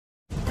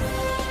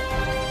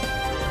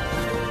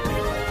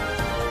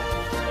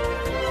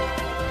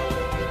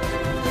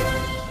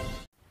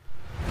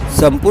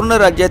संपूर्ण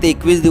राज्यात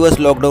 21 दिवस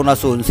लॉकडाऊन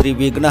असून श्री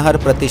विघ्नहर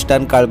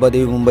प्रतिष्ठान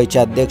काळबादेवी मुंबईचे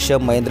अध्यक्ष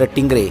महेंद्र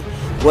टिंगरे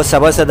व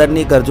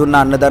सभासदांनी गरजूंना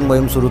अन्नदान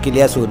मोहीम सुरू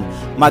केली असून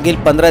मागील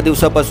 15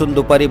 दिवसापासून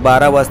दुपारी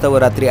 12 वाजता व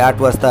रात्री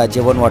 8 वाजता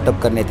जेवण वाटप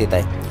करण्यात येत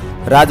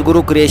आहे।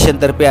 राजगुरू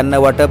क्रिएशनतर्फे अन्न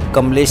वाटप,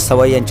 कमलेश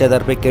सवाई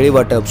यांच्यातर्फे केळी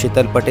वाटप,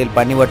 शीतल पटेल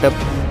पाणी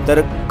वाटप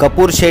तर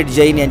कपूर शेठ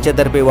जैन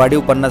यांच्यातर्फे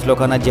वाढीव 50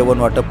 लोकांना जेवण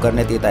वाटप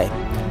करण्यात येत आहे।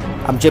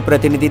 आमचे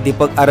प्रतिनिधी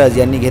दीपक आरज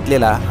यांनी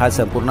घेतलेला हा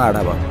संपूर्ण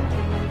आढावा।